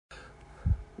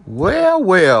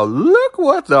Well, look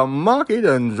what the monkey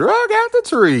done drug out the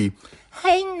tree.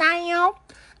 Hey, now.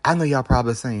 I know y'all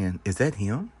probably saying, is that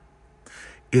him?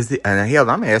 Is it? And hell,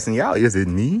 I'm asking y'all, is it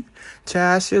me?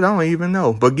 Child, shit, I don't even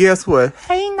know. But guess what?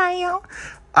 Hey, now.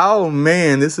 Oh,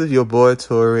 man, this is your boy,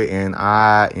 Tori, and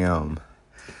I am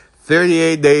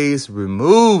 38 days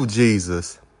removed,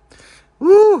 Jesus.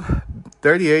 Woo!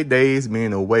 38 days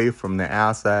being away from the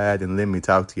outside, and let me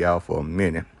talk to y'all for a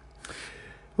minute.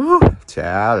 Woo,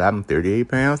 child, I'm 38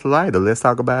 pounds lighter. Let's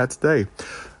talk about it today.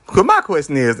 Because my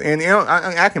question is, and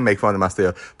I can make fun of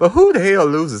myself, but who the hell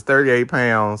loses 38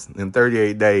 pounds in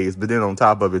 38 days, but then on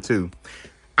top of it too?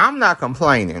 I'm not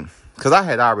complaining, because I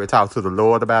had already talked to the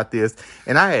Lord about this,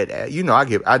 and I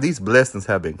had, these blessings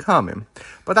have been coming.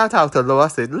 But I talked to the Lord, I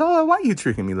said, Lord, why are you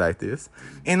tricking me like this?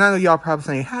 And I know y'all probably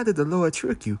saying, how did the Lord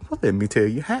trick you? Well, let me tell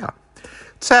you how.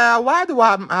 Child, why do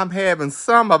I'm having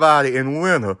somebody in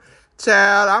winter?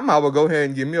 Child, I might well go ahead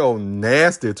and give me old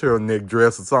nasty turtleneck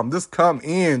dress or something. Just come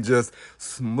in just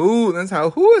smooth and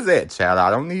tell, who is that, child? I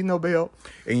don't need no belt.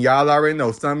 And y'all already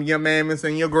know some of your mammies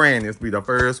and your grannies be the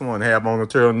first one to have on a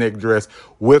turtleneck dress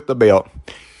with the belt.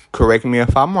 Correct me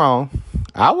if I'm wrong.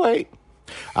 I'll wait.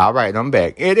 All right, I'm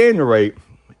back. At any rate,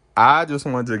 I just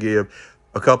wanted to give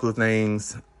a couple of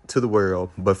things to the world.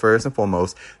 But first and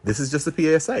foremost, this is just a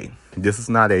PSA. This is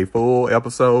not a full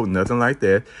episode, nothing like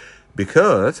that.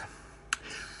 Because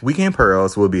Weekend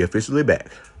Pearls will be officially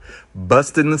back.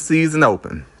 Busting the season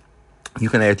open. You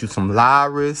can add you some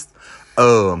Lyris.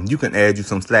 You can add you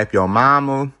some Slap Your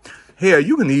Mama. Hell,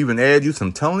 you can even add you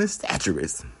some Tony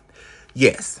Staturis.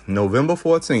 Yes, November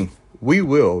 14th, we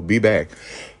will be back.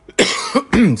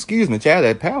 Excuse me, child,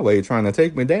 that Poway trying to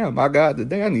take me down. My God,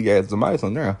 today I need to add some ice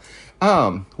on there.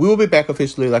 We will be back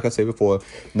officially, like I said before,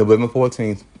 November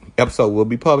 14th. Episode will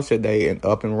be published today and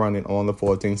up and running on the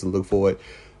 14th, so look forward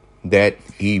that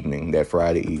evening, that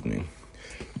Friday evening.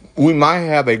 We might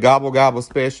have a gobble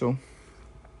special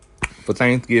for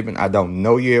Thanksgiving. I don't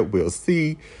know yet. We'll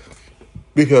see.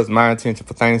 Because my intention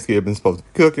for Thanksgiving is supposed to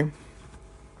be cooking.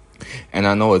 And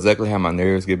I know exactly how my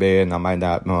nerves get bad, and I might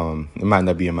not, it might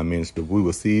not be in my ministry. We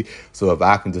will see. So if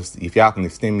y'all can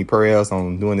extend me prayers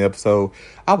on doing the episode,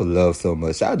 I would love so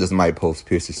much. I just might post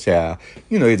pictures, child.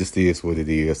 You know, it just is what it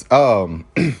is.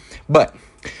 But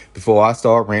before I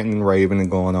start ranting and raving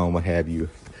and going on, what have you,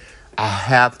 I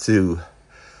have to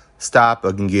stop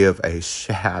and give a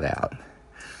shout out,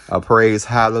 a praise,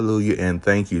 hallelujah, and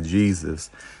thank you, Jesus,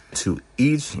 to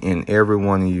each and every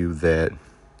one of you that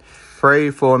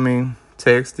prayed for me,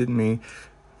 texted me,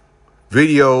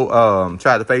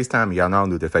 tried to FaceTime me. Y'all know I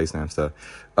don't do the FaceTime stuff.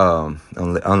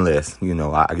 Unless,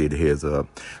 I get the heads up.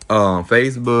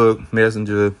 Facebook,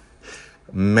 Messenger.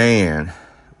 Man,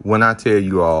 when I tell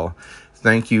you all,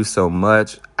 thank you so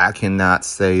much. I cannot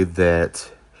say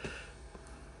that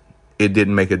it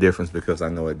didn't make a difference, because I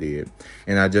know it did.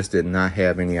 And I just did not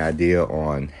have any idea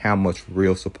on how much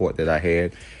real support that I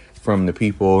had from the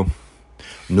people,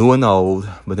 new and old,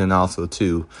 but then also,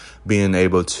 too, being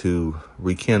able to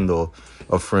rekindle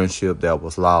a friendship that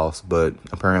was lost, but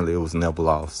apparently it was never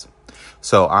lost.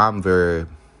 So I'm very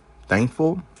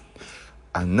thankful.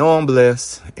 I know I'm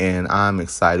blessed, and I'm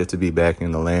excited to be back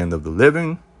in the land of the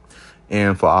living.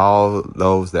 And for all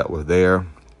those that were there,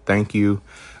 thank you.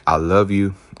 I love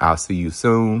you. I'll see you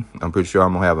soon. I'm pretty sure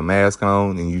I'm going to have a mask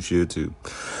on, and you should too.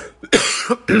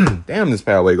 Damn, this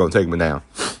Poway going to take me down.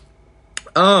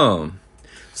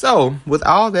 So, with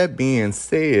all that being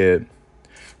said,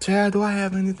 child, do I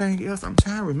have anything else? I'm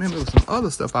trying to remember some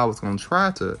other stuff I was going to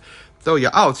try to throw you.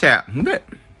 Oh, child.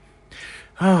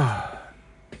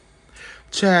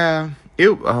 Child,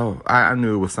 I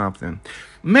knew it was something.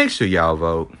 Make sure y'all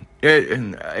vote.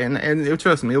 And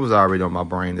trust me, it was already on my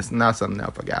brain. It's not something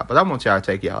I forgot. But I want y'all to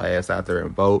take y'all ass out there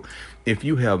and vote. If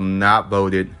you have not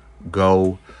voted,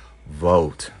 go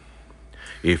vote.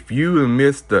 If you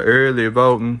missed the early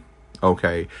voting,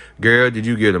 okay. Girl, did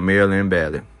you get a mail-in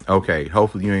ballot? Okay,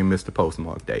 hopefully you ain't missed the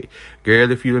postmark date. Girl,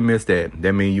 if you done missed that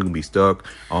means you can be stuck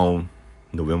on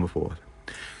November 4th.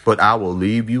 But I will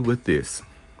leave you with this.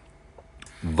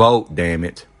 Vote, damn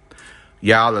it.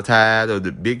 Y'all are tired of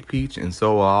the big peach, and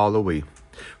so are all the way.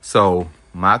 So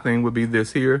my thing would be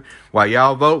this here. While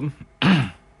y'all voting,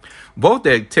 vote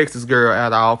that Texas girl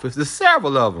out of office. There's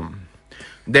several of them.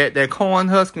 That corn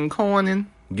husking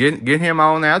corning, get him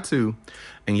on out too.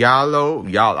 And y'all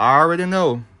already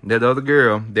know that other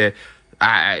girl that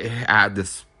I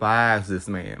despise this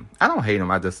man. I don't hate him.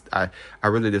 I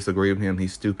really disagree with him.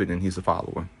 He's stupid and he's a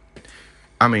follower.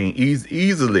 I mean, he's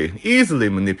easily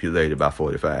manipulated by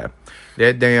 45.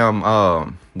 That damn,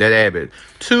 that Abbott.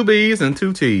 2 B's and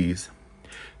 2 T's.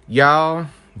 Y'all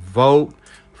vote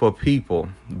for people.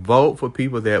 Vote for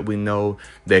people that we know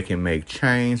that can make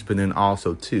change. But then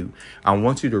also, too, I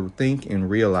want you to think and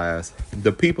realize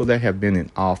the people that have been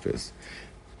in office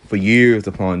for years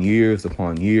upon years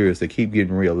upon years, they keep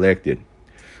getting reelected.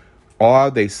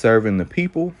 Are they serving the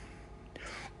people,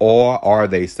 or are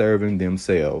they serving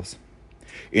themselves?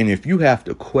 And if you have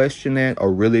to question that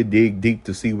or really dig deep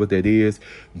to see what that is,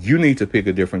 you need to pick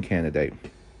a different candidate.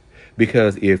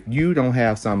 Because if you don't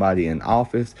have somebody in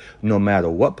office, no matter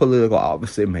what political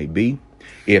office it may be,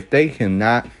 if they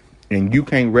cannot, and you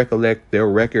can't recollect their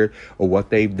record or what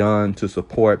they've done to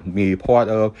support, be a part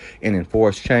of, and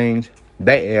enforce change,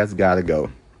 that ass gotta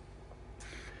go.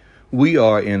 We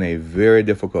are in a very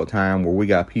difficult time where we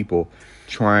got people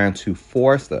trying to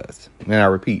force us, and I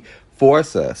repeat,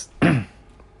 force us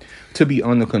to be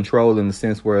under control in the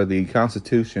sense where the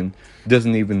Constitution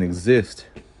doesn't even exist.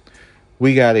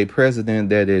 We got a president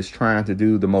that is trying to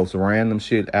do the most random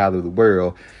shit out of the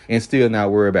world and still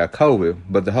not worry about COVID.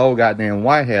 But the whole goddamn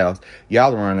White House,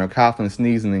 y'all are around there coughing,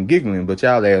 sneezing, and giggling, but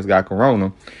y'all ass got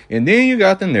corona. And then you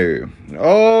got the nerve.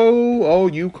 Oh,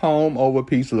 you comb over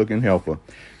piece looking helper.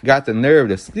 Got the nerve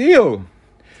to still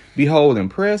be holding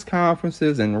press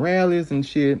conferences and rallies and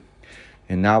shit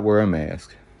and not wear a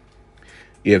mask.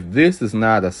 If this is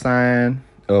not a sign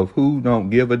of who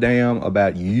don't give a damn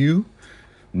about you,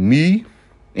 me,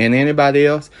 and anybody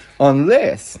else,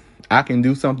 unless I can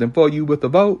do something for you with a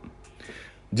vote,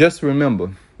 just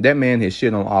remember, that man has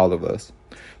shit on all of us.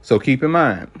 So keep in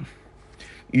mind,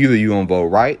 either you're going to vote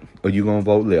right or you're going to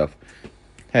vote left.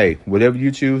 Hey, whatever you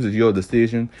choose is your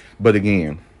decision. But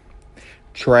again,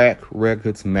 track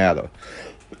records matter.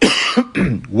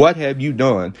 What have you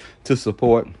done to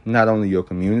support not only your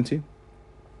community?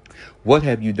 What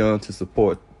have you done to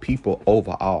support people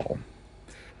overall?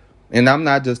 And I'm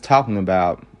not just talking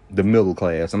about the middle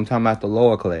class. I'm talking about the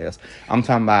lower class. I'm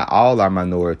talking about all our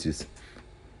minorities.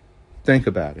 Think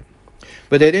about it.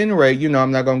 But at any rate,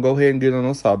 I'm not going to go ahead and get on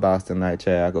no soapbox tonight,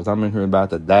 child, because I'm in here about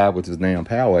to die with this damn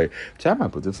Powerade. Child, I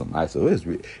might put this on ice, so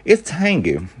it's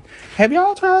tangy. Have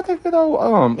y'all tried that good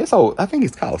old, I think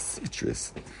it's called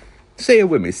citrus. Say it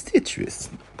with me, citrus.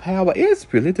 Power is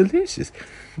really delicious.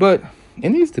 But it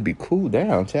needs to be cooled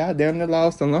down, child. Damn near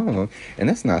lost a lung. And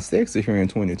that's not sexy here in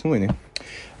 2020.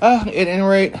 At any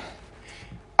rate,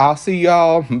 I'll see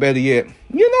y'all. Better yet,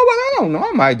 you know what? I don't know.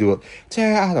 I might do it.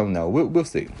 Child, I don't know. We'll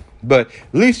see. But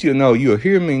at least you'll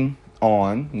hear me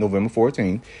on November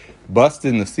 14th.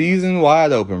 Busting the season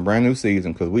wide open. Brand new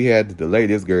season. Because we had to delay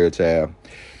this girl, child.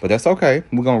 But that's okay.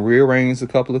 We're going to rearrange a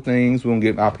couple of things. We're going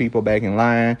to get our people back in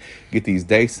line. Get these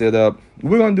dates set up.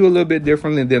 We're going to do a little bit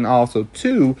differently. Then also,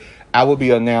 too, I will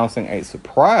be announcing a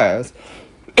surprise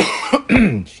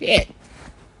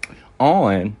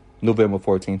on November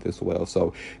 14th as well.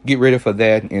 So get ready for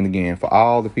that. And again, for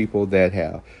all the people that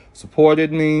have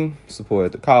supported me,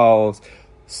 supported the cause,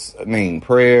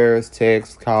 prayers,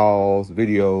 texts, calls,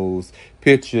 videos,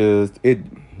 pictures,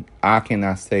 I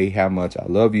cannot say how much I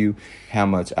love you, how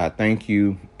much I thank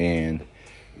you, and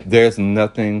there's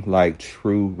nothing like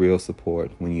true, real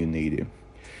support when you need it.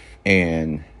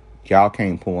 And y'all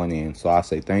came pouring in, so I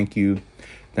say thank you,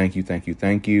 thank you, thank you,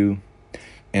 thank you.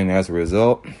 And as a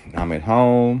result, I'm at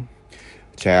home,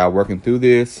 child, working through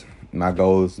this. My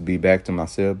goal is to be back to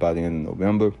myself by the end of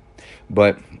November,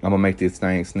 but I'm gonna make this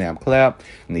thing snap clap.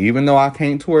 And even though I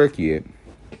can't twerk yet,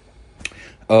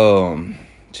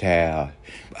 child,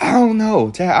 I don't know.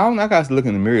 I got to look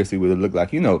in the mirror and see what it look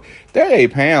like.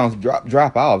 38 pounds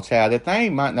drop off, child. That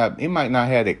thing might not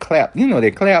have that clap.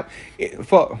 That clap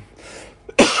for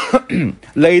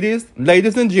ladies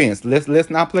and gents. Let's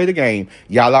not play the game.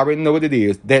 Y'all already know what it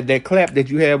is. That clap that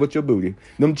you have with your booty,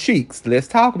 them cheeks. Let's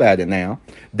talk about it now.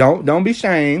 Don't be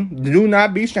shamed. Do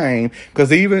not be shamed.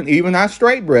 Because even our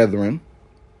straight brethren,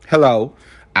 hello,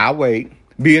 I wait.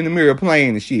 Be in the mirror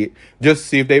playing the shit just to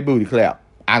see if they booty clap.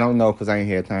 I don't know because I ain't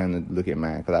had time to look at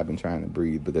mine because I've been trying to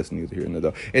breathe, but that's neither here nor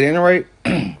there. At any rate,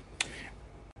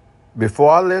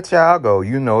 before I let y'all go,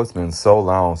 it's been so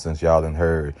long since y'all done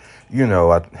heard,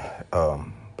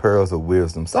 pearls of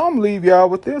wisdom. So I'm going to leave y'all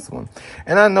with this one.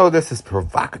 And I know this is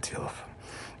provocative.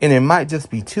 And it might just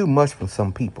be too much for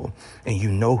some people. And you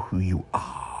know who you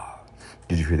are.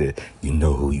 Did you hear that? You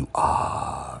know who you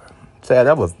are. Chad,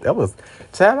 that was,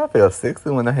 Chad, I felt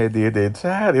sexy when I had did that.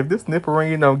 Chad, if this nipple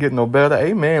ring don't get no better,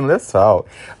 amen, let's talk.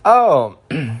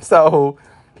 So,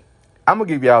 I'm going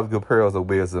to give y'all the good pearls of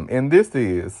wisdom. And this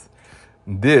is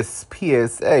this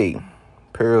PSA,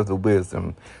 Pearls of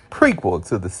Wisdom, prequel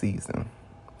to the season.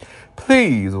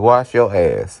 Please wash your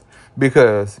ass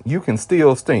because you can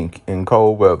still stink in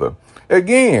cold weather.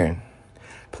 Again,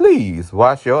 please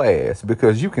wash your ass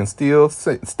because you can still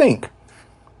stink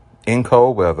in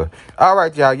cold weather. All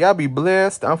right, y'all. Y'all be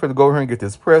blessed. I'm finna go over here and get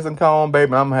this present comb,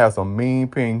 baby. I'm gonna have some mean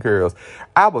pink curls.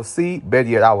 I will see, better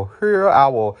yet, I will hear,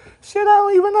 shit, I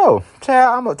don't even know.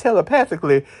 Child, I'm gonna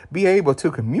telepathically be able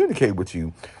to communicate with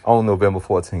you on November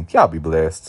 14th. Y'all be blessed.